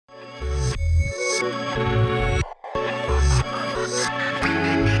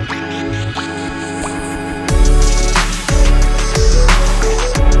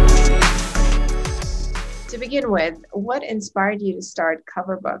begin with, what inspired you to start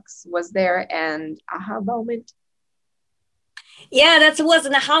Cover Books? Was there an aha moment? Yeah, that was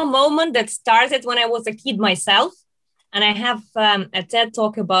an aha moment that started when I was a kid myself. And I have a TED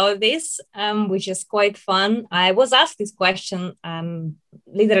talk about this, which is quite fun. I was asked this question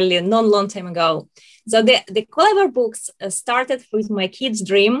literally a long time ago. So the Clever Books started with my kid's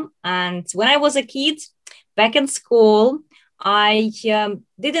dream. And when I was a kid, back in school, I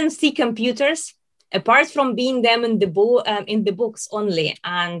didn't see computers apart from being them in the books only.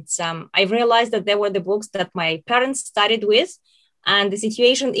 And I realized that they were the books that my parents studied with. And the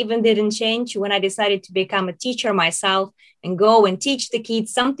situation even didn't change when I decided to become a teacher myself and go and teach the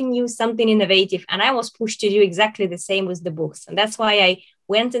kids something new, something innovative. And I was pushed to do exactly the same with the books. And that's why I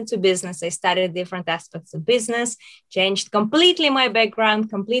went into business. I studied different aspects of business, changed completely my background,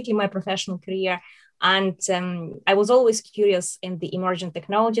 completely my professional career. And I was always curious in the emerging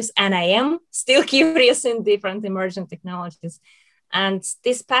technologies, and I am still curious in different emerging technologies. And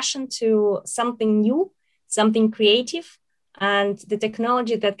this passion to something new, something creative, and the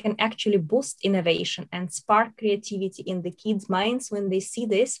technology that can actually boost innovation and spark creativity in the kids' minds when they see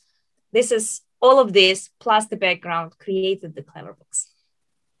this. This is all of this, plus the background, created the Clever Books.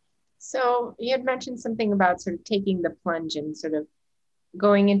 So you had mentioned something about sort of taking the plunge and sort of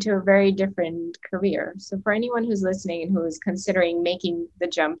going into a very different career. So for anyone who's listening and who is considering making the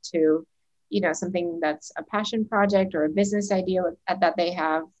jump to, something that's a passion project or a business idea that they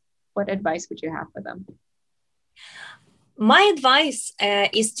have, what advice would you have for them? My advice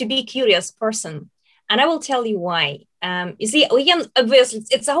is to be a curious person. And I will tell you why. You see, we can obviously,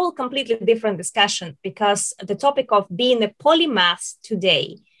 it's a whole completely different discussion because the topic of being a polymath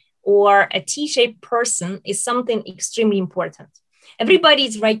today or a T-shaped person is something extremely important. Everybody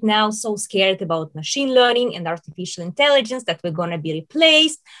is right now so scared about machine learning and artificial intelligence that we're going to be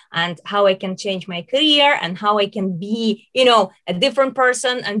replaced and how I can change my career and how I can be, a different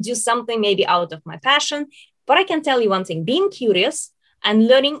person and do something maybe out of my passion. But I can tell you one thing, being curious and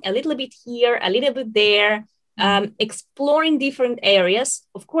learning a little bit here, a little bit there, exploring different areas.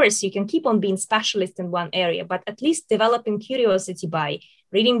 Of course, you can keep on being specialist in one area, but at least developing curiosity by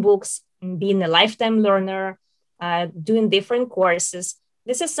reading books and being a lifetime learner, doing different courses.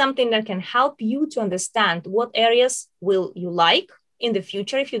 This is something that can help you to understand what areas will you like in the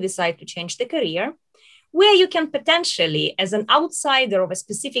future if you decide to change the career, where you can potentially, as an outsider of a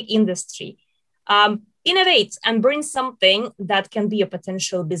specific industry, innovate and bring something that can be a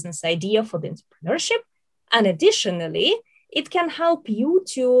potential business idea for the entrepreneurship. And additionally, it can help you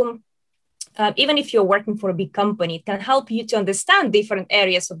to, even if you're working for a big company, it can help you to understand different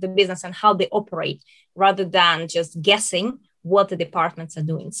areas of the business and how they operate rather than just guessing what the departments are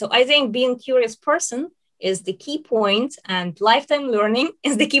doing. So I think being a curious person is the key point, and lifetime learning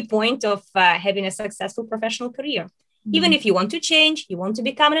is the key point of having a successful professional career. Mm-hmm. Even if you want to change, you want to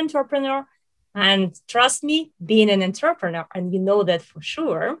become an entrepreneur, and trust me, being an entrepreneur, and you know that for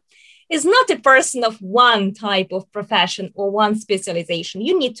sure, is not a person of one type of profession or one specialization.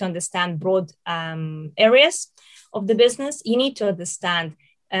 You need to understand broad areas of the business. You need to understand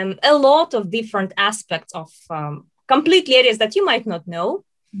a lot of different aspects of completely areas that you might not know.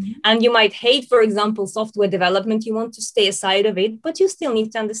 Mm-hmm. And you might hate, for example, software development. You want to stay aside of it, but you still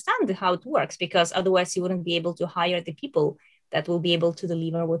need to understand how it works, because otherwise you wouldn't be able to hire the people that will be able to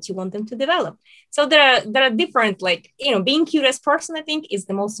deliver what you want them to develop. So there are different, being curious person, I think, is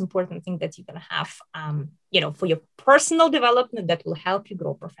the most important thing that you can have, for your personal development that will help you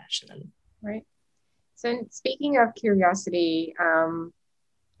grow professionally. Right. So speaking of curiosity,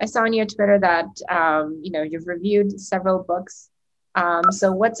 I saw on your Twitter that, you've reviewed several books.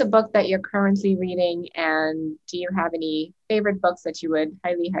 So what's a book that you're currently reading, and do you have any favorite books that you would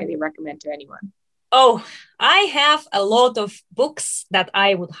highly, highly recommend to anyone? Oh, I have a lot of books that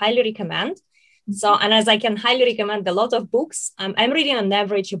I would highly recommend. So, and as I can highly recommend a lot of books, I'm reading on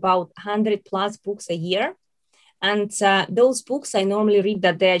average about 100 plus books a year. And those books I normally read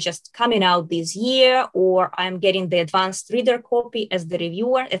that they're just coming out this year, or I'm getting the advanced reader copy as the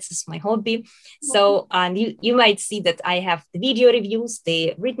reviewer. It's just my hobby. So you might see that I have the video reviews,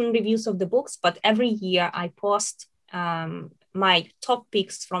 the written reviews of the books, but every year I post my top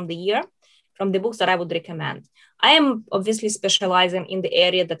picks from the year, from the books that I would recommend. I am obviously specializing in the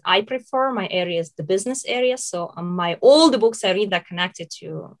area that I prefer. My area is the business area. So all the books I read are connected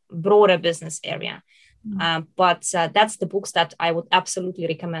to broader business area. But that's the books that I would absolutely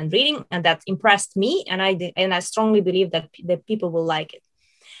recommend reading, and that impressed me. And I strongly believe that people will like it.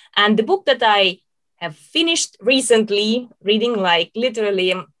 And the book that I have finished recently reading, like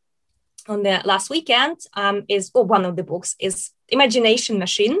literally on the last weekend, is one of the books is Imagination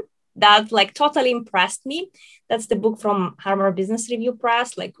Machine that like totally impressed me. That's the book from Harvard Business Review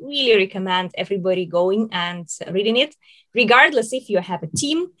Press. Like really recommend everybody going and reading it, regardless if you have a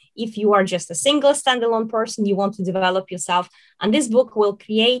team, if you are just a single standalone person, you want to develop yourself. And this book will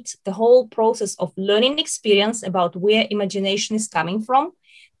create the whole process of learning experience about where imagination is coming from,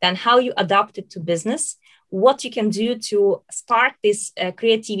 then how you adapt it to business, what you can do to spark this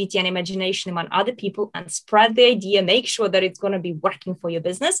creativity and imagination among other people and spread the idea, make sure that it's going to be working for your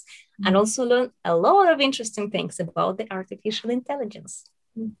business, and also learn a lot of interesting things about the artificial intelligence.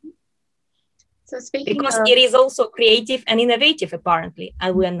 Mm-hmm. So speaking because of, it is also creative and innovative, apparently,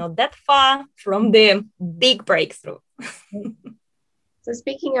 and we are not that far from the big breakthrough. So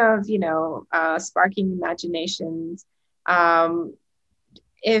speaking of, sparking imaginations,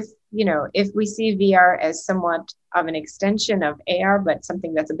 if we see VR as somewhat of an extension of AR, but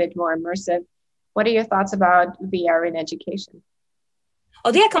something that's a bit more immersive, what are your thoughts about VR in education?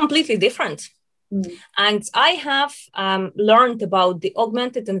 Oh, they are completely different. And I have learned about the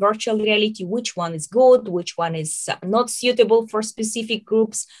augmented and virtual reality, which one is good, which one is not suitable for specific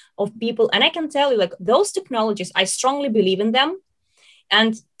groups of people. And I can tell you, like, those technologies, I strongly believe in them.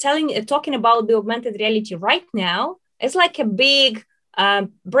 And talking about the augmented reality right now is like a big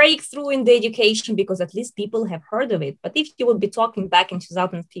breakthrough in the education, because at least people have heard of it. But if you would be talking back in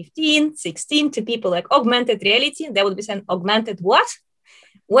 2015, 16 to people like augmented reality, they would be saying, augmented what?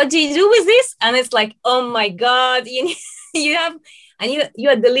 What do you do with this? And it's like, oh my God, you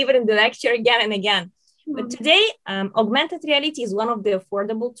are delivering the lecture again and again. But today, augmented reality is one of the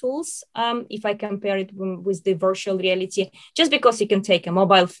affordable tools, if I compare it with the virtual reality, just because you can take a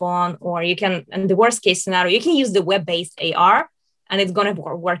mobile phone, or you can, in the worst case scenario, you can use the web-based AR, and it's going to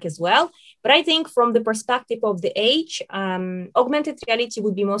work as well. But I think from the perspective of the age, augmented reality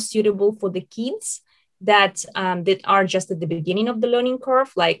would be most suitable for the kids that are just at the beginning of the learning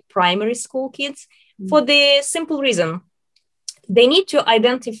curve, like primary school kids, for the simple reason. They need to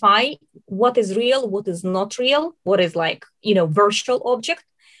identify what is real, what is not real, what is like, virtual object.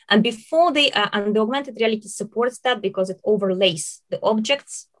 And before and the augmented reality supports that because it overlays the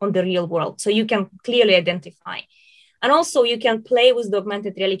objects on the real world. So you can clearly identify. And also you can play with the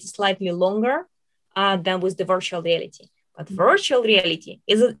augmented reality slightly longer than with the virtual reality. But virtual reality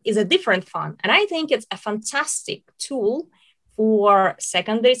is a different fun. And I think it's a fantastic tool for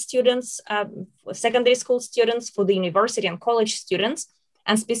secondary students, for secondary school students, for the university and college students,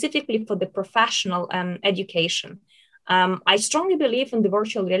 and specifically for the professional education. I strongly believe in the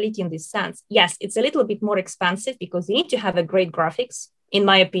virtual reality in this sense. Yes, it's a little bit more expensive because you need to have a great graphics, in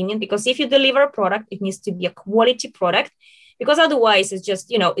my opinion, because if you deliver a product, it needs to be a quality product, because otherwise it's just,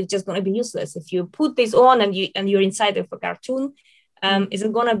 it's just going to be useless. If you put this on and you're inside of a cartoon, is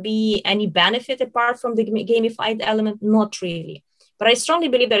it going to be any benefit apart from the gamified element? Not really. But I strongly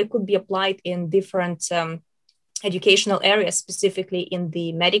believe that it could be applied in different educational areas, specifically in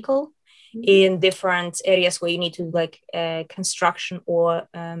the medical, in different areas where you need to like construction or,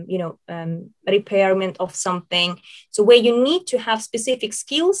 repairment of something. So where you need to have specific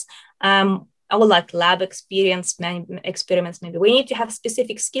skills, I would like lab experiments, maybe. We need to have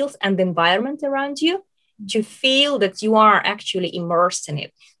specific skills and the environment around you to feel that you are actually immersed in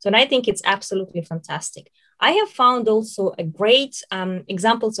it. So and I think it's absolutely fantastic. I have found also a great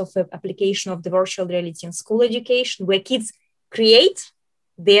examples of the application of the virtual reality in school education, where kids create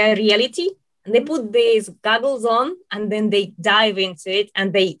their reality and they put these goggles on and then they dive into it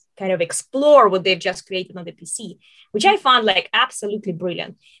and they kind of explore what they've just created on the PC, which I found like absolutely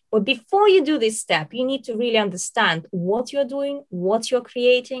brilliant. But before you do this step, you need to really understand what you're doing, what you're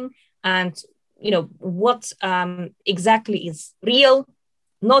creating, and what exactly is real,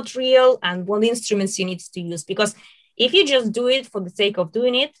 not real, and what instruments you need to use. Because if you just do it for the sake of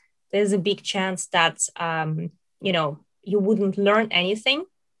doing it, there's a big chance that you wouldn't learn anything,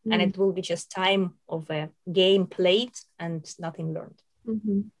 and it will be just time of a game played and nothing learned.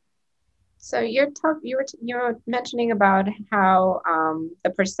 Mm-hmm. So you were mentioning about how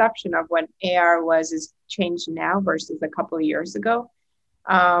the perception of what AR was is changed now versus a couple of years ago.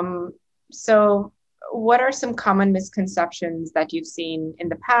 So what are some common misconceptions that you've seen in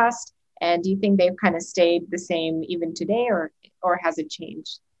the past? And do you think they've kind of stayed the same even today, or has it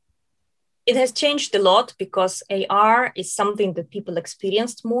changed? It has changed a lot because AR is something that people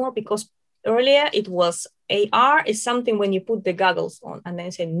experienced more, because earlier it was AR is something when you put the goggles on, and then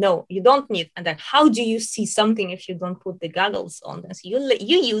you say, no, you don't need. And then how do you see something if you don't put the goggles on? And so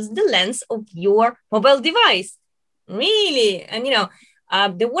you use the lens of your mobile device. Really? And,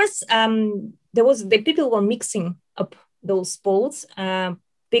 there was the people were mixing up those poles.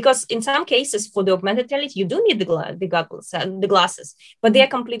 because in some cases for the augmented reality, you do need the goggles, the glasses, but they are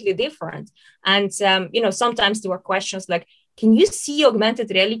completely different. And, sometimes there were questions like, can you see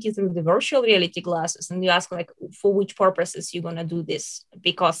augmented reality through the virtual reality glasses? And you ask like, for which purposes you're going to do this?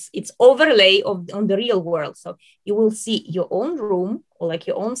 Because it's overlay on the real world. So you will see your own room or like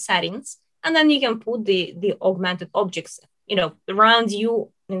your own settings, and then you can put the augmented objects, around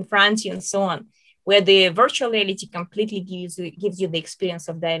you, in front of you, and so on, where the virtual reality completely gives you the experience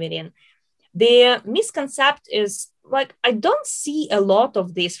of diving in. The misconcept is like, I don't see a lot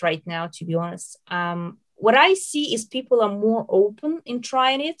of this right now, to be honest. What I see is people are more open in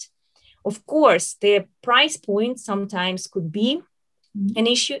trying it. Of course, the price point sometimes could be an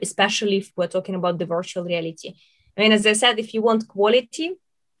issue, especially if we're talking about the virtual reality. I mean, as I said, if you want quality,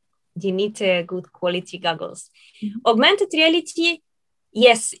 you need good quality goggles. Augmented reality,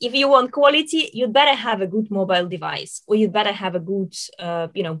 yes, if you want quality, you'd better have a good mobile device, or you'd better have a good,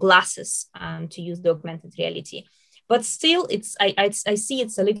 glasses to use the augmented reality. But still, I see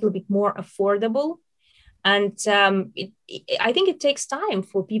it's a little bit more affordable. And I think it takes time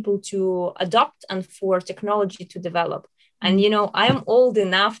for people to adopt and for technology to develop. And, I'm old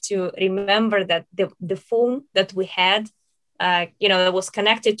enough to remember that the phone that we had, that was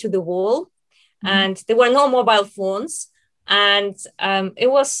connected to the wall, and there were no mobile phones. And it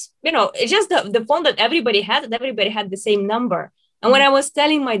was, it's just the phone that everybody had, and everybody had the same number. And when I was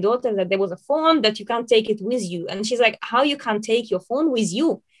telling my daughter that there was a phone that you can't take it with you, and she's like, how you can't take your phone with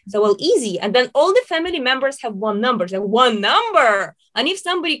you? So, well, easy. And then all the family members have one number. So one number. And if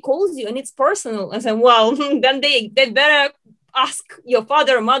somebody calls you and it's personal, I said, well, then they better ask your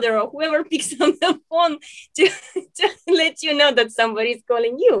father or mother or whoever picks up the phone to let you know that somebody is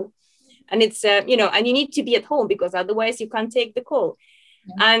calling you. And it's, and you need to be at home, because otherwise you can't take the call.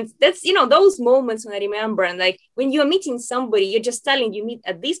 And that's, those moments when I remember, and like when you're meeting somebody, you're just telling you meet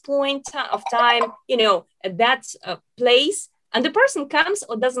at this point of time, at that place. And the person comes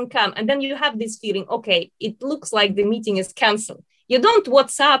or doesn't come. And then you have this feeling, okay, it looks like the meeting is canceled. You don't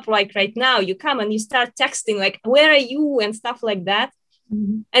WhatsApp like right now. You come and you start texting like, where are you? And stuff like that.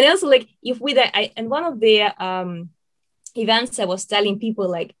 And also like and one of the events I was telling people,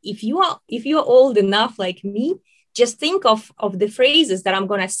 like, if you're old enough like me, just think of the phrases that I'm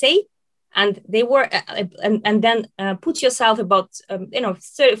going to say. And they were, and then put yourself about,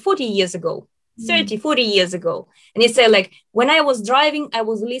 40 years ago. 30, 40 years ago. And you say like, when I was driving, I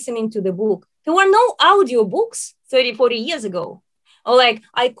was listening to the book. There were no audio books 30, 40 years ago. Or like,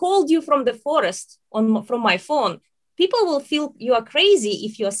 I called you from the forest from my phone. People will feel you are crazy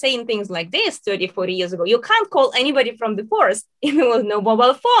if you're saying things like this 30, 40 years ago. You can't call anybody from the forest if there was no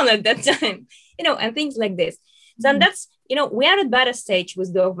mobile phone at that time, and things like this. So and that's, we are at better stage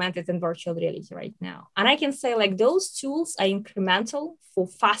with the augmented and virtual reality right now. And I can say like those tools are incremental for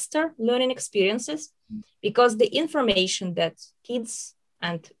faster learning experiences, because the information that kids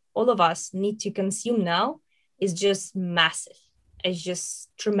and all of us need to consume now is just massive. It's just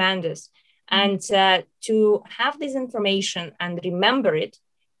tremendous. And to have this information and remember it,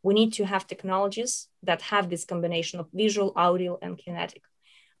 we need to have technologies that have this combination of visual, audio, and kinetic.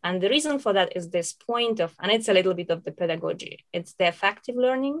 And the reason for that is this point of, and it's a little bit of the pedagogy, it's the affective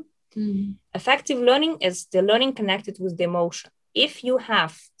learning. Affective learning is the learning connected with the emotion. If you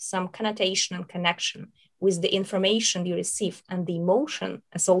have some connotation and connection with the information you receive and the emotion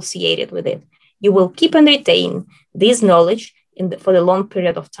associated with it, you will keep and retain this knowledge for the long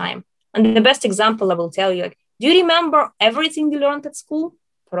period of time. And the best example I will tell you, like, do you remember everything you learned at school?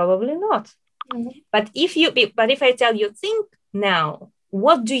 Probably not. But if I tell you, think now,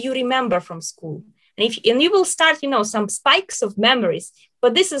 what do you remember from school? And you will start, some spikes of memories,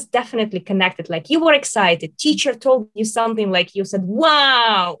 but this is definitely connected. Like you were excited, teacher told you something, like you said,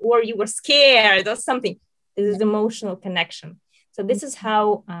 wow, or you were scared or something. This is emotional connection. So this is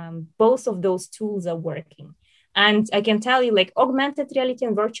how both of those tools are working. And I can tell you, like, augmented reality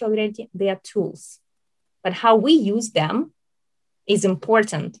and virtual reality, they are tools, but how we use them is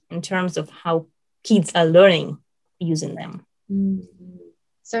important in terms of how kids are learning using them.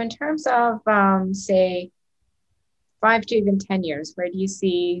 So in terms of, say, 5 to even 10 years, where do you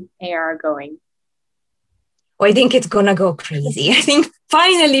see AR going? Well, I think it's going to go crazy. I think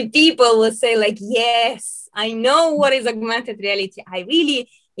finally people will say like, yes, I know what is augmented reality. I really,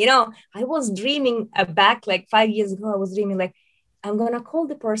 I was dreaming back like 5 years ago. I was dreaming like, I'm going to call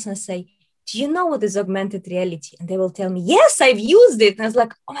the person and say, do you know what is augmented reality? And they will tell me, yes, I've used it. And I was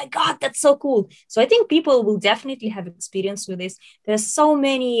like, oh my God, that's so cool. So I think people will definitely have experience with this. There's so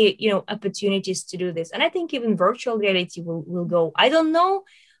many, opportunities to do this. And I think even virtual reality will go. I don't know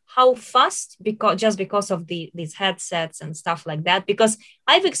how fast, because of these headsets and stuff like that, because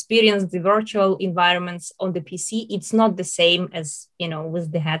I've experienced the virtual environments on the PC. It's not the same as,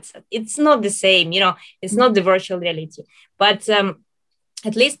 with the headset. It's not the same, it's not the virtual reality. But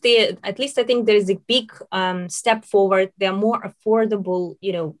at least I think there is a big step forward. There are more affordable,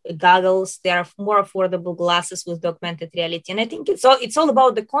 goggles. There are more affordable glasses with augmented reality, and I think it's all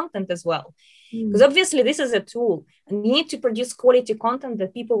about the content as well, because obviously this is a tool, and you need to produce quality content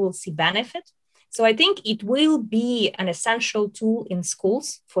that people will see benefit. So I think it will be an essential tool in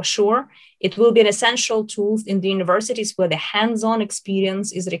schools for sure. It will be an essential tool in the universities where the hands-on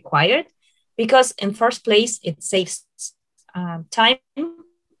experience is required, because in first place it saves time,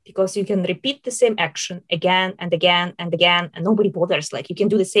 because you can repeat the same action again and again and again, and nobody bothers. Like, you can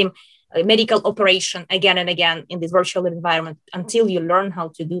do the same medical operation again and again in this virtual environment until you learn how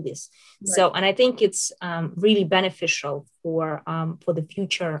to do this. Right. So, and I think it's really beneficial for the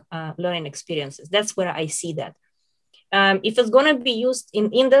future learning experiences. That's where I see that. If it's going to be used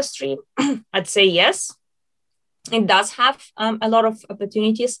in industry, I'd say yes. It does have a lot of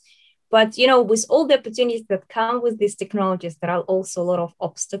opportunities. But, with all the opportunities that come with these technologies, there are also a lot of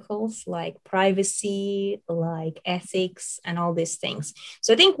obstacles, like privacy, like ethics, and all these things.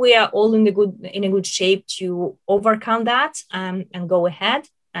 So I think we are all in a good shape to overcome that and go ahead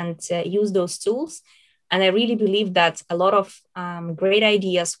and use those tools. And I really believe that a lot of great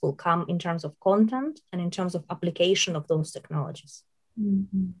ideas will come in terms of content and in terms of application of those technologies.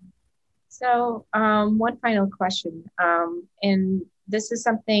 Mm-hmm. So one final question, and this is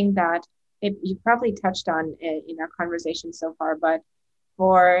something that you probably touched on in our conversation so far, but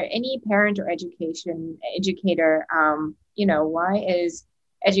for any parent or educator, why is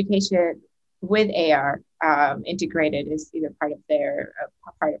education with AR integrated as either part of their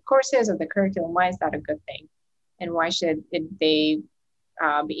part of courses or the curriculum? Why is that a good thing? And why should they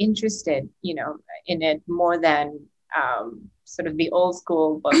be interested, in it more than sort of the old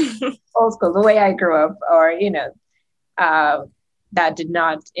school, the way I grew up, or, that did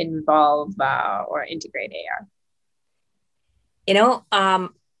not involve or integrate AR?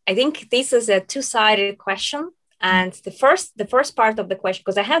 I think this is a two-sided question. And the first part of the question,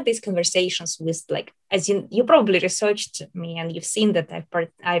 because I had these conversations with, like, as you probably researched me and you've seen that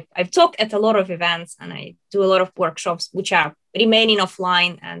I've talked at a lot of events, and I do a lot of workshops which are remaining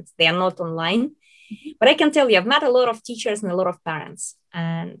offline and they are not online. But I can tell you, I've met a lot of teachers and a lot of parents,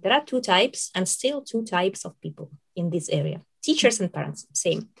 and there are two types, and still two types of people in this area. Teachers and parents,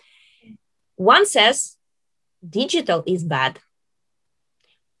 same. One says, digital is bad.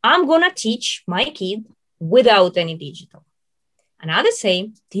 I'm going to teach my kid without any digital. Another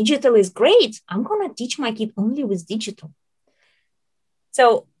say, digital is great. I'm going to teach my kid only with digital.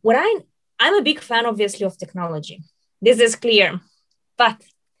 So I'm a big fan, obviously, of technology. This is clear. But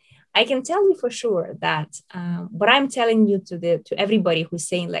I can tell you for sure that what I'm telling you to everybody who's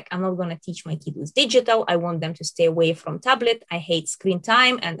saying, like, I'm not going to teach my kid with digital. I want them to stay away from tablet. I hate screen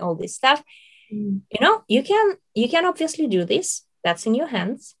time and all this stuff. You can obviously do this. That's in your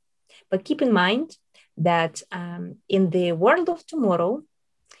hands. But keep in mind that in the world of tomorrow,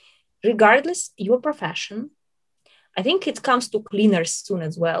 regardless your profession, I think it comes to cleaners soon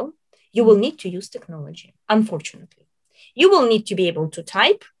as well. You will need to use technology, unfortunately. You will need to be able to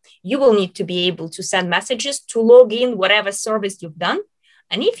type. You will need to be able to send messages, to log in whatever service you've done.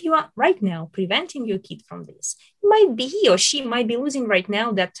 And if you are right now preventing your kid from this, he or she might be losing right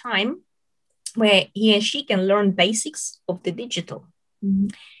now that time where he and she can learn basics of the digital. Mm-hmm.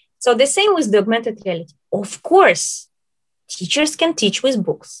 So the same with the augmented reality. Of course, teachers can teach with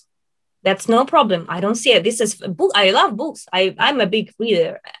books. That's no problem. I don't see it. This is a book. I love books. I'm a big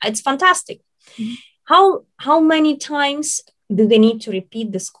reader. It's fantastic. Mm-hmm. How many times do they need to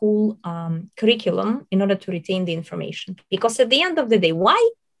repeat the school curriculum in order to retain the information? Because at the end of the day, why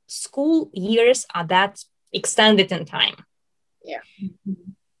school years are that extended in time? Yeah.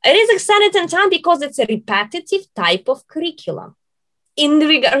 Mm-hmm. It is extended in time because it's a repetitive type of curriculum.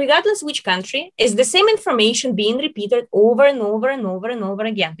 Regardless which country, is the same information being repeated over and over and over and over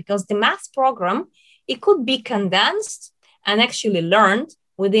again, because the math program, it could be condensed and actually learned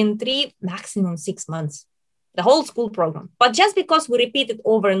within 3, maximum 6 months, the whole school program. But just because we repeat it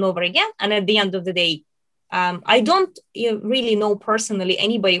over and over again, and at the end of the day, I don't really know personally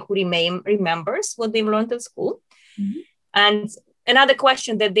anybody who remembers what they've learned at school. Mm-hmm. And another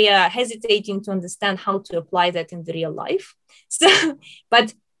question that they are hesitating to understand how to apply that in the real life. So,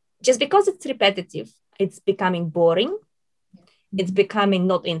 but just because it's repetitive, it's becoming boring, it's becoming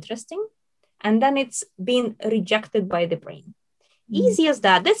not interesting, and then it's being rejected by the brain. Easy as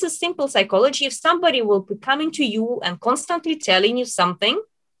that. This is simple psychology. If somebody will be coming to you and constantly telling you something,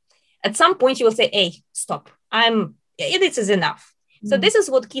 At some point, you will say, hey, stop. This is enough. So this is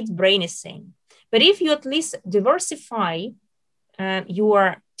what kids' brain is saying. But if you at least diversify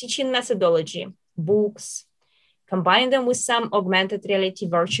your teaching methodology, books, combine them with some augmented reality,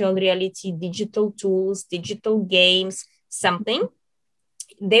 virtual reality, digital tools, digital games, something,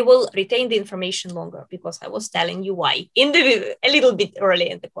 they will retain the information longer, because I was telling you why a little bit early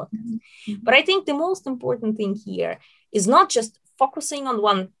in the podcast. But I think the most important thing here is not just focusing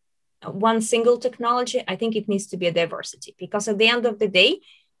on one single technology. I think it needs to be a diversity, because at the end of the day,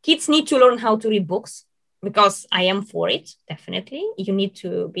 kids need to learn how to read books, because I am for it, definitely. You need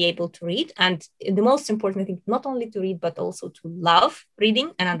to be able to read. And the most important thing, not only to read, but also to love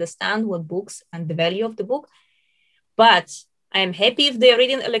reading and understand what books and the value of the book. But I am happy if they're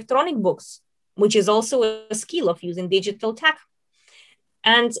reading electronic books, which is also a skill of using digital tech.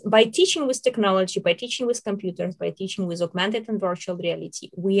 And by teaching with technology, by teaching with computers, by teaching with augmented and virtual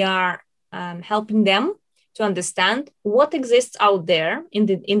reality, we are helping them to understand what exists out there in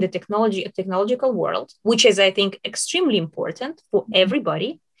the technological world, which is, I think, extremely important for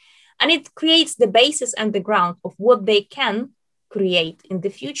everybody. And it creates the basis and the ground of what they can create in the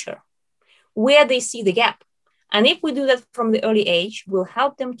future, where they see the gap. And if we do that from the early age, we'll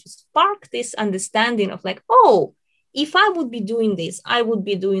help them to spark this understanding of like, oh, if I would be doing this, I would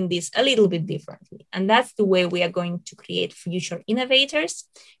be doing this a little bit differently. And that's the way we are going to create future innovators,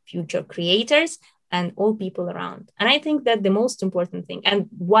 future creators, and all people around. And I think that the most important thing, and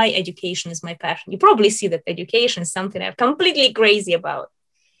why education is my passion, you probably see that education is something I'm completely crazy about,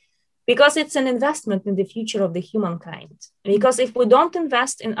 because it's an investment in the future of the humankind. Because if we don't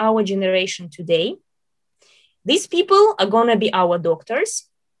invest in our generation today, these people are going to be our doctors.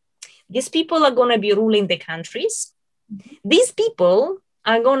 These people are going to be ruling the countries. These people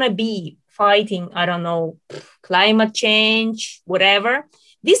are going to be fighting, I don't know, climate change, whatever.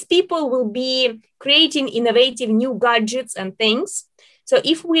 These people will be creating innovative new gadgets and things. So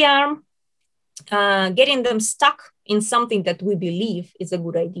if we are getting them stuck in something that we believe is a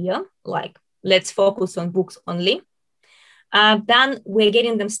good idea, like let's focus on books only, then we're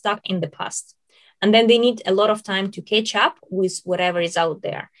getting them stuck in the past. And then they need a lot of time to catch up with whatever is out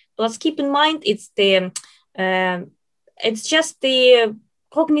there. Let's keep in mind, it's just the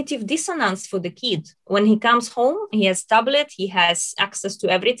cognitive dissonance for the kid. When he comes home, he has tablet, he has access to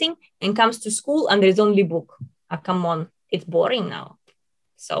everything, and comes to school and there's only book. Come on, it's boring now.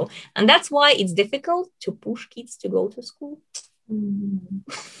 So, and that's why it's difficult to push kids to go to school.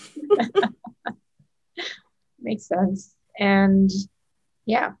 Makes sense. And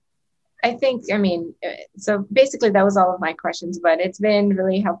yeah, I think, so basically that was all of my questions, but it's been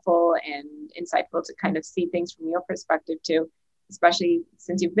really helpful and insightful to kind of see things from your perspective too, especially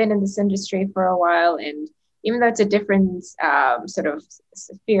since you've been in this industry for a while. And even though it's a different sort of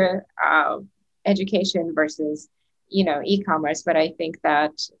sphere of education versus, e-commerce, but I think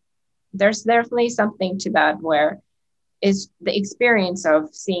that there's definitely something to that where is the experience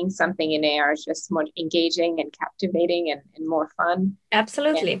of seeing something in AR is just more engaging and captivating and more fun.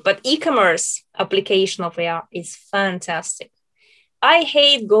 Absolutely. But e-commerce application of AR is fantastic. I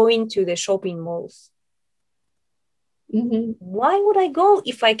hate going to the shopping malls. Why would I go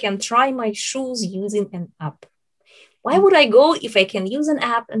if I can try my shoes using an app? Why would I go if I can use an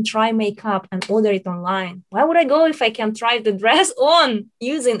app and try makeup and order it online? Why would I go if I can try the dress on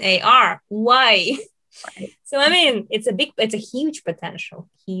using AR? Why? Right. So, it's a huge potential,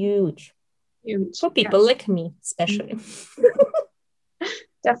 huge for people like me, especially.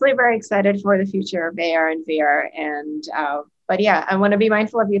 Definitely very excited for the future of AR and VR. And, but yeah, I want to be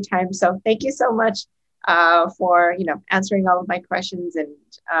mindful of your time. So thank you so much for, answering all of my questions. And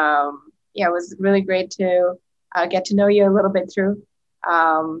it was really great to get to know you a little bit through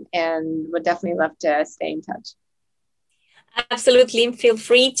and would definitely love to stay in touch. Absolutely. Feel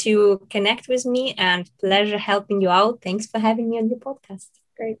free to connect with me, and pleasure helping you out. Thanks for having me on your podcast.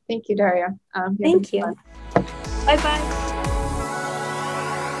 Great. Thank you, Daria. Thank you. Bye-bye.